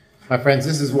My friends,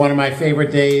 this is one of my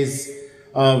favorite days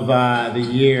of the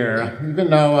year. Even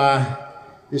though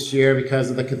this year, because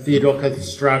of the cathedral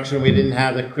construction, we didn't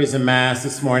have the Chrism Mass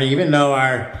this morning. Even though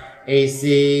our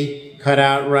AC cut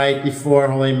out right before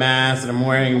Holy Mass, and I'm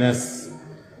wearing this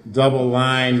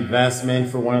double-lined vestment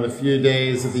for one of the few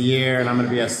days of the year, and I'm going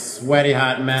to be a sweaty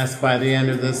hot mess by the end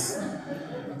of this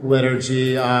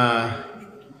liturgy.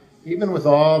 Even with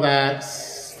all that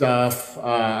stuff,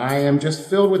 I am just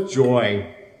filled with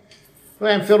joy.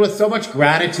 I'm filled with so much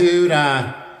gratitude,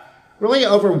 really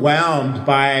overwhelmed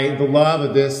by the love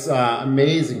of this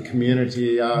amazing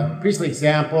community. Priestly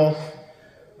example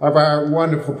of our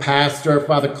wonderful pastor,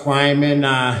 Father Kleiman,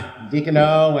 Deacon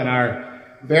O, and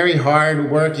our very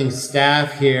hard-working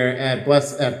staff here at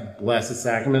Blessed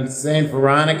Sacrament, St.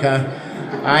 Veronica.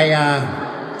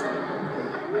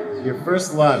 Your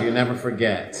first love, you never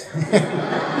forget.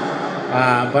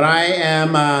 But I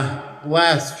am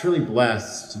blessed, truly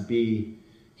blessed to be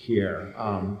here.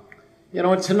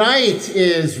 Tonight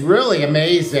is really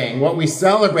amazing what we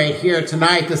celebrate here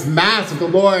tonight, this Mass of the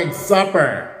Lord's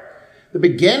Supper, the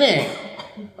beginning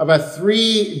of a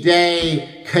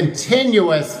 3-day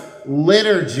continuous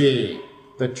liturgy,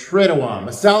 the Triduum,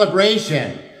 a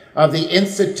celebration of the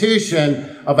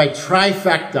institution of a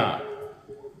trifecta.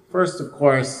 First, of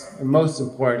course, and most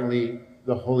importantly,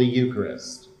 the Holy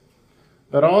Eucharist,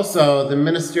 but also the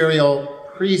ministerial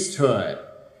priesthood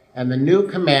and the new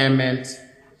commandment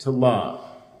to love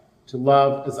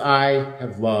as I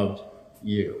have loved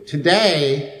you.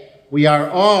 Today, we are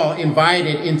all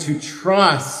invited into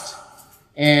trust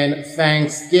and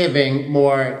thanksgiving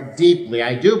more deeply.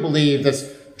 I do believe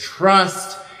this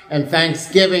trust and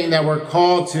thanksgiving that we're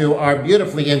called to are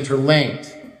beautifully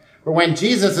interlinked. For when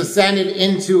Jesus ascended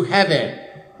into heaven,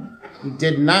 he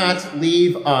did not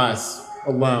leave us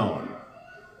alone.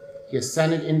 He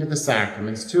ascended into the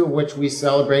sacraments, two of which we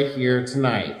celebrate here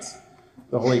tonight,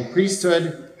 the Holy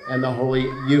Priesthood and the Holy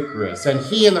Eucharist. And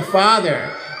he and the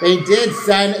Father, they did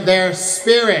send their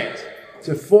Spirit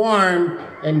to form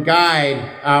and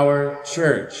guide our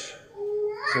church.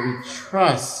 So we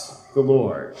trust the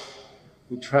Lord.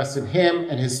 We trust in him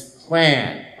and his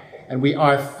plan, and we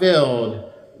are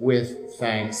filled with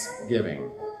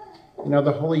thanksgiving.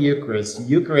 The Holy Eucharist,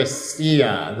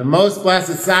 Eucharistia, the most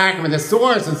blessed sacrament, the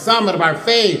source and summit of our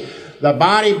faith, the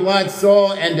body, blood,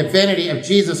 soul, and divinity of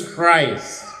Jesus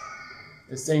Christ.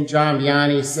 As St. John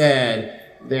Vianney said,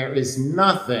 there is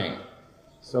nothing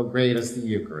so great as the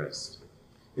Eucharist.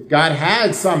 If God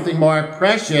had something more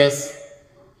precious,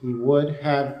 he would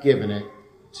have given it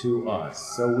to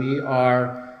us. So we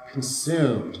are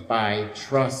consumed by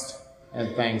trust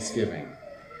and thanksgiving.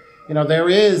 There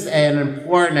is an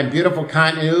important and beautiful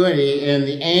continuity in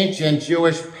the ancient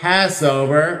Jewish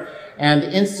Passover and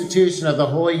the institution of the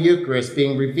Holy Eucharist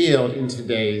being revealed in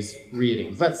today's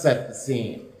readings. Let's set the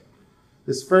scene.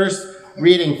 This first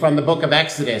reading from the book of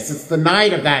Exodus, it's the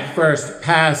night of that first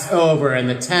Passover and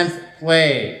the 10th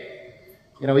plague.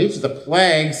 Each of the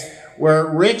plagues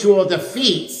were ritual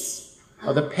defeats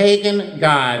of the pagan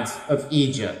gods of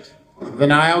Egypt. The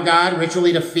Nile god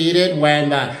ritually defeated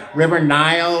when the river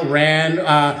Nile ran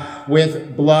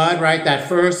with blood, right? That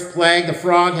first plague, the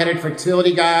frog-headed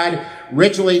fertility god,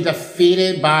 ritually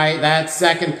defeated by that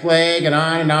second plague, and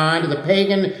on to the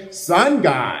pagan sun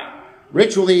god,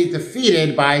 ritually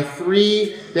defeated by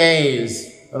 3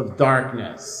 days of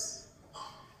darkness.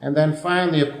 And then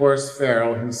finally, of course,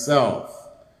 Pharaoh himself.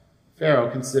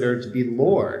 Pharaoh considered to be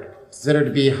Lord, considered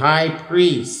to be high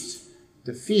priest,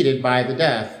 defeated by the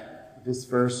death his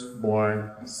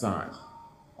firstborn son.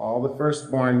 All the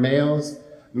firstborn males,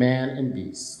 man and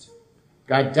beast.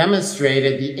 God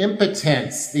demonstrated the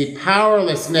impotence, the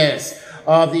powerlessness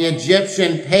of the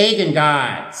Egyptian pagan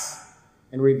gods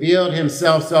and revealed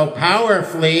himself so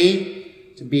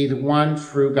powerfully to be the one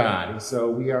true God. And so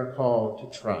we are called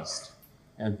to trust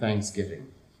and thanksgiving.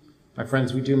 My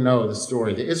friends, we do know the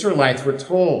story. The Israelites were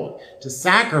told to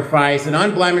sacrifice an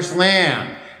unblemished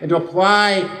lamb and to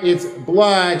apply its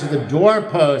blood to the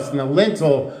doorpost and the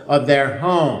lintel of their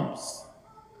homes.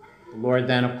 The Lord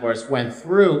then, of course, went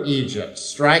through Egypt,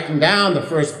 striking down the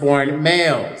firstborn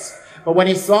males. But when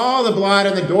he saw the blood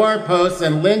on the doorposts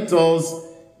and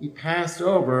lintels, he passed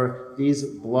over these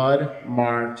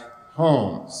blood-marked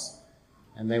homes,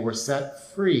 and they were set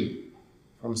free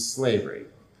from slavery.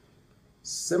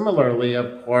 Similarly,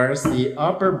 of course, the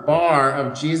upper bar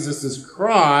of Jesus'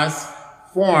 cross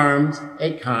formed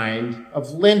a kind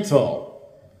of lintel.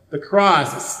 The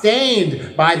cross,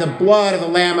 stained by the blood of the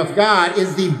Lamb of God,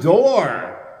 is the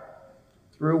door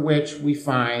through which we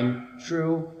find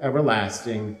true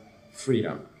everlasting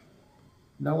freedom.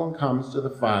 No one comes to the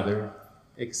Father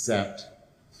except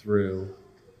through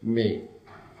me.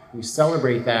 We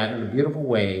celebrate that in a beautiful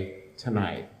way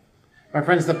tonight. My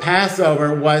friends, the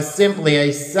Passover was simply a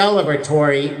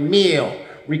celebratory meal,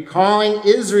 recalling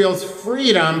Israel's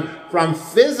freedom from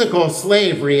physical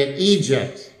slavery in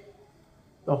Egypt.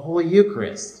 The Holy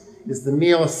Eucharist is the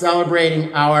meal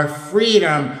celebrating our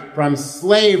freedom from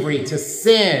slavery to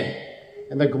sin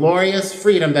and the glorious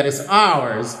freedom that is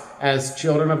ours as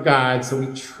children of God, so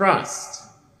we trust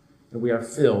and we are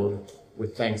filled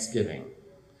with thanksgiving.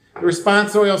 The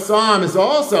responsorial psalm is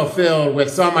also filled with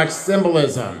so much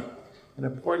symbolism. An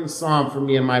important psalm for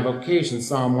me in my vocation,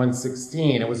 Psalm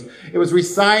 116. It was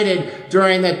recited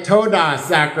during the Todah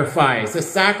sacrifice, a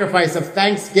sacrifice of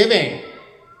thanksgiving,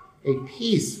 a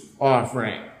peace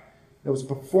offering. It was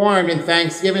performed in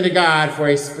thanksgiving to God for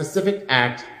a specific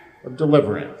act of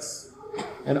deliverance.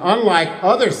 And unlike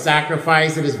other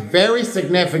sacrifices, it is very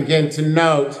significant to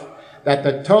note that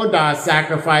the Todah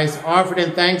sacrifice offered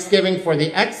in thanksgiving for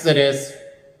the Exodus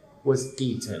was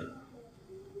eaten.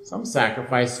 Some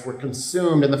sacrifices were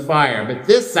consumed in the fire, but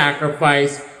this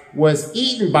sacrifice was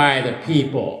eaten by the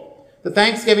people. The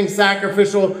Thanksgiving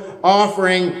sacrificial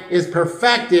offering is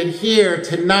perfected here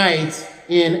tonight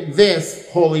in this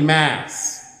Holy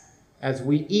Mass as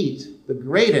we eat the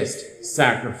greatest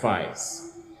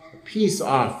sacrifice, a peace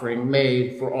offering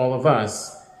made for all of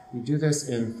us. We do this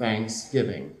in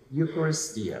thanksgiving,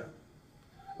 Eucharistia.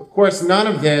 Of course, none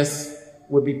of this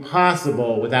would be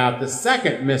possible without the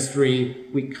second mystery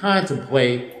we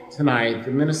contemplate tonight,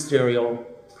 the ministerial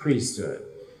priesthood.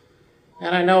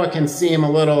 And I know it can seem a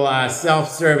little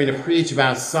self-serving to preach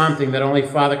about something that only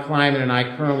Father Kleinman and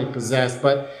I currently possess,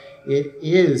 but it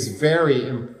is very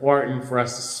important for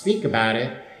us to speak about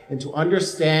it and to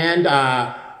understand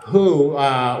who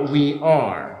we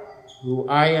are, who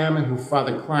I am and who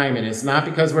Father Kleinman is, not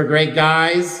because we're great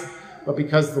guys, but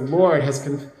because the Lord has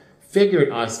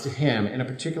configured us to him in a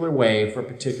particular way for a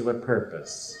particular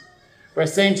purpose. For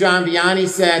as St. John Vianney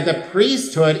said, the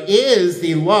priesthood is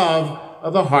the love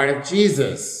of the heart of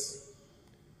Jesus.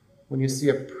 When you see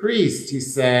a priest, he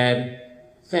said,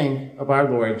 think of our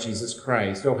Lord Jesus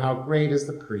Christ. Oh, how great is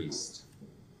the priest.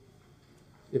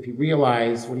 If he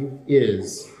realized what he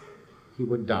is, he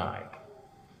would die.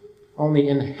 Only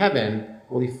in heaven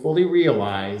will he fully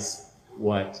realize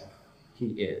what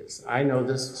he is. I know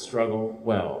this struggle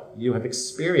well. You have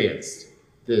experienced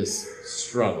this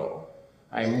struggle.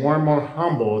 I am more and more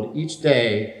humbled each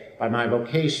day by my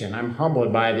vocation. I'm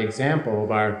humbled by the example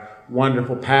of our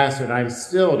wonderful pastor, and I'm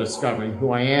still discovering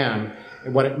who I am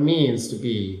and what it means to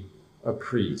be a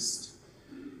priest.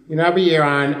 You know, every year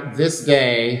on this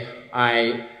day,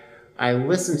 I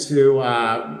listen to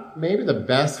maybe the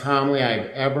best homily I've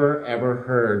ever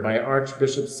heard by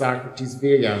Archbishop Socrates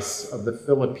Villas of the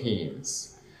Philippines.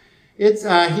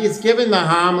 He's given the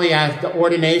homily at the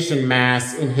ordination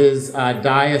mass in his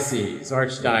archdiocese.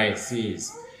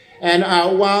 And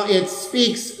while it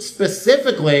speaks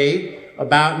specifically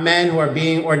about men who are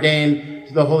being ordained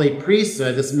to the holy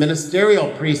priesthood, this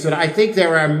ministerial priesthood, I think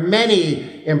there are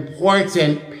many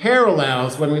important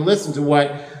parallels when we listen to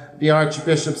what the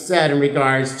Archbishop said in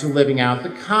regards to living out the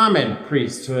common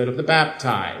priesthood of the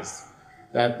baptized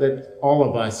that all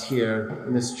of us here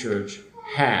in this church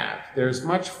have. There's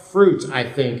much fruit, I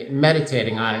think, in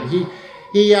meditating on it.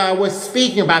 He was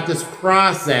speaking about this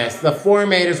process. The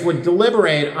formators would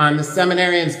deliberate on the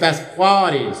seminarians' best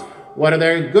qualities. What are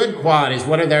their good qualities?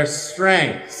 What are their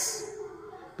strengths?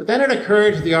 But then it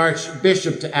occurred to the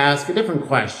Archbishop to ask a different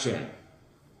question.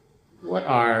 What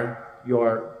are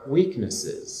your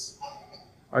weaknesses?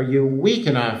 Are you weak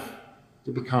enough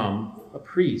to become a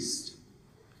priest?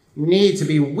 You need to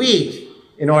be weak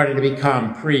in order to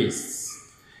become priests.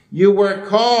 You were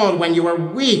called when you were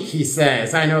weak, he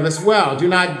says. I know this well. Do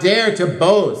not dare to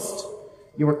boast.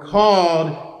 You were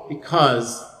called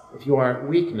because of your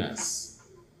weakness.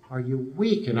 Are you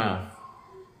weak enough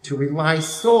to rely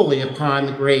solely upon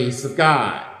the grace of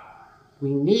God? We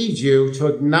need you to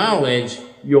acknowledge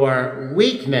your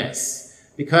weakness,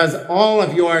 because all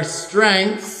of your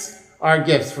strengths are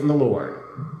gifts from the Lord.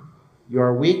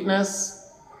 Your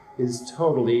weakness is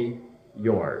totally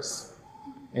yours,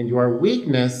 and your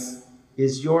weakness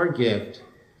is your gift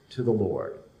to the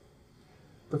Lord.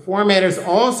 The formators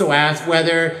also ask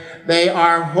whether they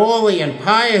are holy and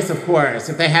pious, of course,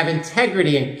 if they have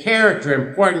integrity and character,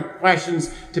 important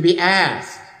questions to be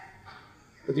asked.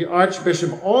 But the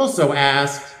Archbishop also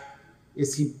asked,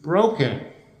 is he broken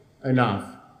enough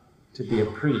to be a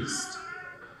priest?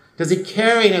 Does he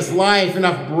carry in his life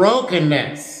enough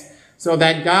brokenness so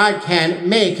that God can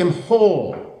make him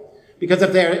whole? Because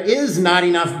if there is not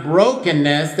enough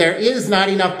brokenness, there is not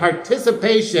enough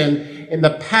participation in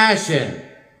the passion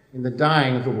in the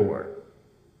dying of the Lord.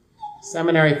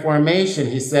 Seminary formation,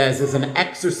 he says, is an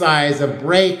exercise of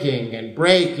breaking and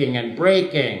breaking and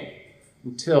breaking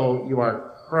until you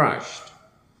are crushed.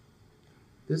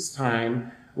 This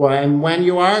time, and when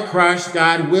you are crushed,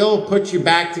 God will put you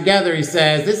back together, he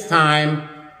says, this time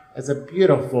as a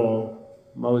beautiful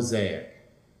mosaic.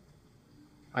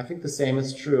 I think the same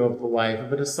is true of the life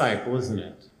of a disciple, isn't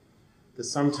it? That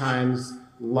sometimes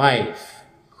life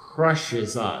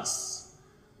crushes us,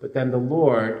 but then the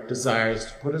Lord desires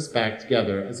to put us back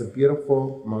together as a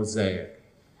beautiful mosaic.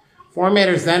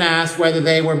 Formators then asked whether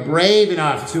they were brave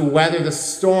enough to weather the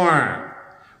storm,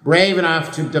 brave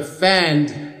enough to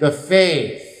defend the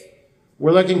faith.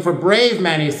 We're looking for brave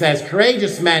men, he says,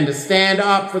 courageous men to stand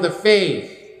up for the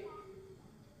faith.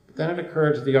 But then it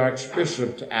occurred to the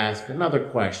Archbishop to ask another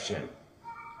question.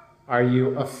 Are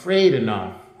you afraid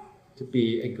enough to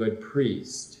be a good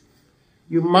priest?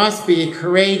 You must be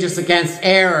courageous against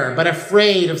error, but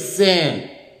afraid of sin.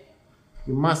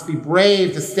 You must be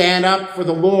brave to stand up for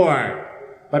the Lord,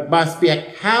 but must be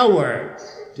a coward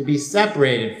to be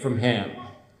separated from him.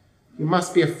 You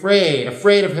must be afraid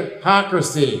of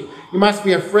hypocrisy. You must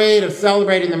be afraid of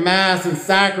celebrating the Mass and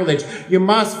sacrilege. You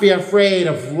must be afraid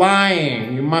of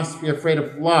lying. You must be afraid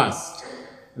of lust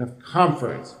and of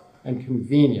comfort and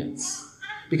convenience.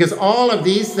 Because all of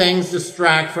these things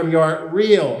distract from your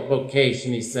real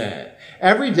vocation, he said.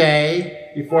 Every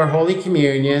day before Holy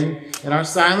Communion, in our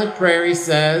silent prayer, he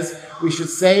says, we should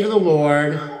say to the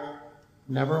Lord,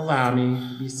 never allow me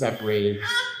to be separated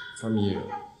from you.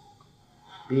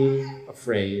 Be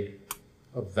afraid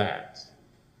of that.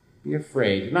 Be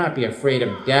afraid. Do not be afraid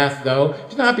of death, though.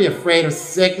 Do not be afraid of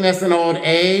sickness and old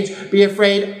age. Be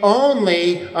afraid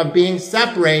only of being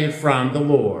separated from the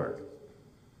Lord.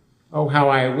 Oh, how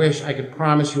I wish I could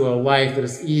promise you a life that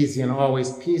is easy and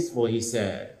always peaceful, he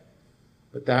said.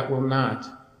 But that will not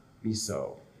be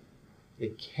so.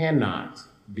 It cannot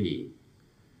be.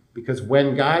 Because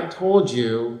when God told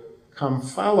you, come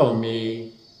follow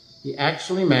me, he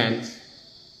actually meant,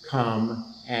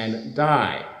 come and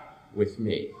die with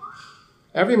me.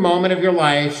 Every moment of your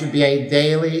life should be a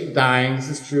daily dying. This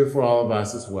is true for all of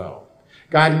us as well.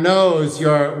 God knows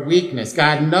your weakness.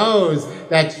 God knows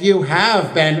that you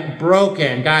have been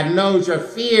broken. God knows your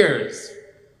fears.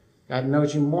 God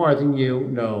knows you more than you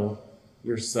know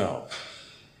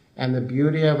yourself. And the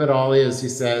beauty of it all is, he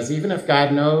says, even if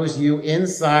God knows you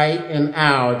inside and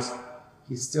out,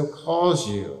 he still calls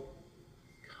you.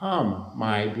 Come,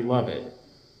 my beloved,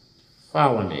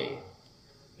 follow me.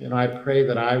 And I pray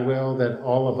that that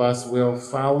all of us will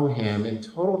follow him in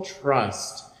total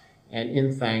trust and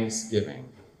in thanksgiving.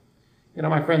 You know,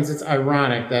 my friends, it's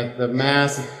ironic that the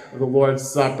Mass of the Lord's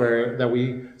Supper that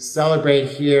we celebrate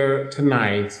here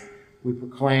tonight, we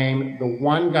proclaim the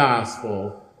one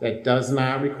gospel that does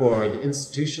not record the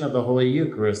institution of the Holy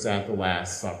Eucharist at the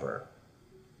Last Supper.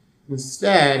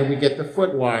 Instead, we get the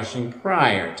foot washing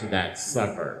prior to that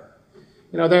supper.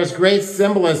 You know, there's great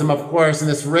symbolism, of course, in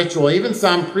this ritual, even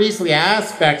some priestly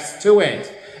aspects to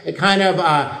it. A kind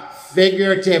of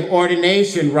figurative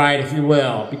ordination rite, if you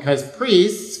will, because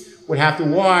priests would have to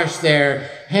wash their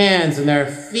hands and their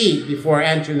feet before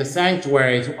entering the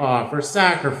sanctuary to offer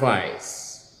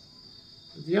sacrifice.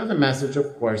 But the other message,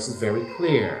 of course, is very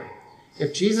clear.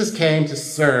 If Jesus came to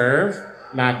serve,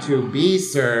 not to be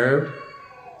served,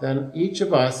 then each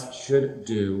of us should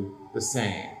do the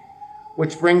same.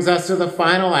 Which brings us to the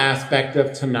final aspect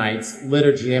of tonight's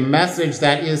liturgy, a message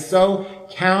that is so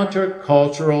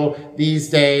countercultural these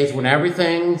days when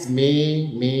everything's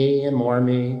me, and more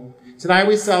me. Tonight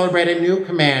we celebrate a new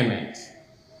commandment.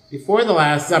 Before the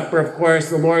Last Supper, of course,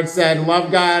 the Lord said, love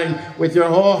God with your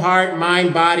whole heart,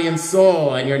 mind, body, and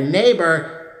soul, and your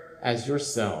neighbor as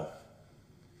yourself.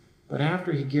 But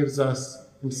after he gives us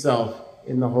himself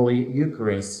in the Holy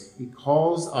Eucharist, he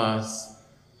calls us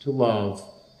to love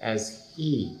as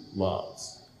he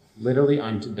loves, literally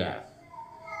unto death.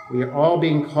 We are all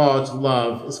being called to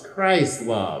love as Christ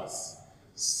loves,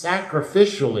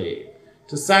 sacrificially,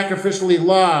 to sacrificially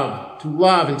love, to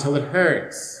love until it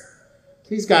hurts.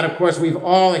 Please God, of course, we've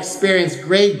all experienced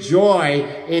great joy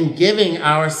in giving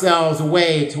ourselves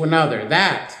away to another.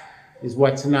 That is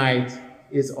what tonight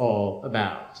is all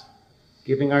about.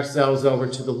 Giving ourselves over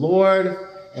to the Lord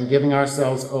and giving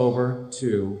ourselves over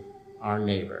to our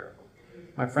neighbor.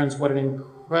 My friends, what an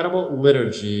incredible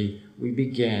liturgy we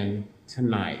begin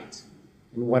tonight.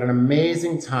 And what an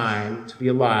amazing time to be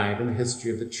alive in the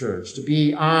history of the church, to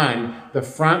be on the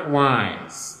front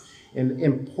lines in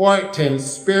important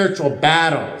spiritual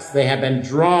battles. They have been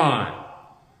drawn,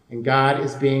 and God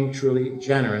is being truly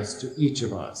generous to each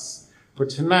of us. For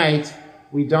tonight,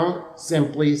 we don't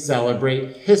simply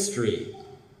celebrate history.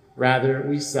 Rather,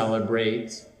 we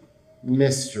celebrate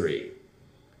mystery.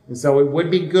 And so it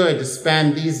would be good to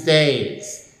spend these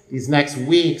days, these next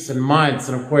weeks and months,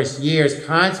 and of course years,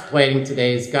 contemplating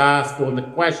today's gospel and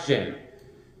the question,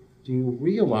 do you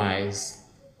realize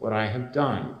what I have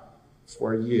done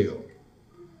for you?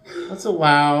 Let's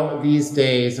allow these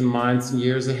days and months and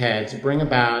years ahead to bring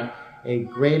about a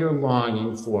greater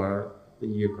longing for the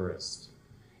Eucharist,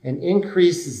 an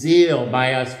increased zeal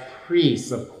by us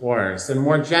priests, of course, and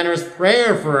more generous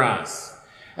prayer for us,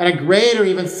 and a greater,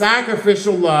 even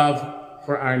sacrificial love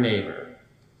for our neighbor.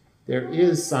 There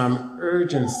is some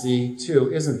urgency,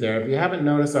 too, isn't there? If you haven't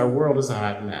noticed, our world is a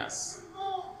hot mess.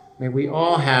 May we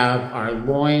all have our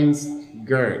loins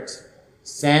girt,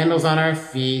 sandals on our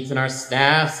feet, and our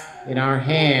staffs in our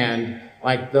hand,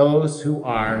 like those who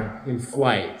are in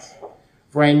flight.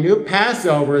 For a new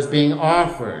Passover is being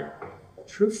offered,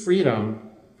 true freedom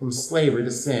from slavery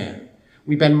to sin.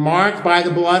 We've been marked by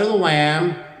the blood of the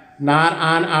Lamb, not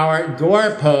on our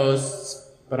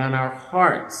doorposts, but on our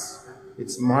hearts.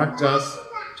 It's marked us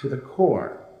to the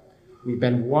core. We've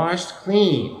been washed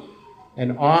clean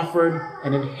and offered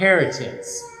an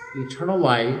inheritance, eternal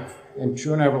life and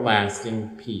true and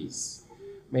everlasting peace.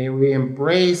 May we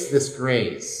embrace this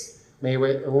grace. May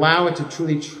we allow it to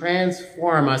truly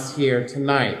transform us here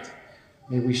tonight.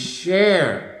 May we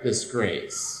share this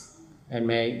grace, and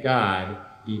may God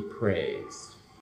be praised.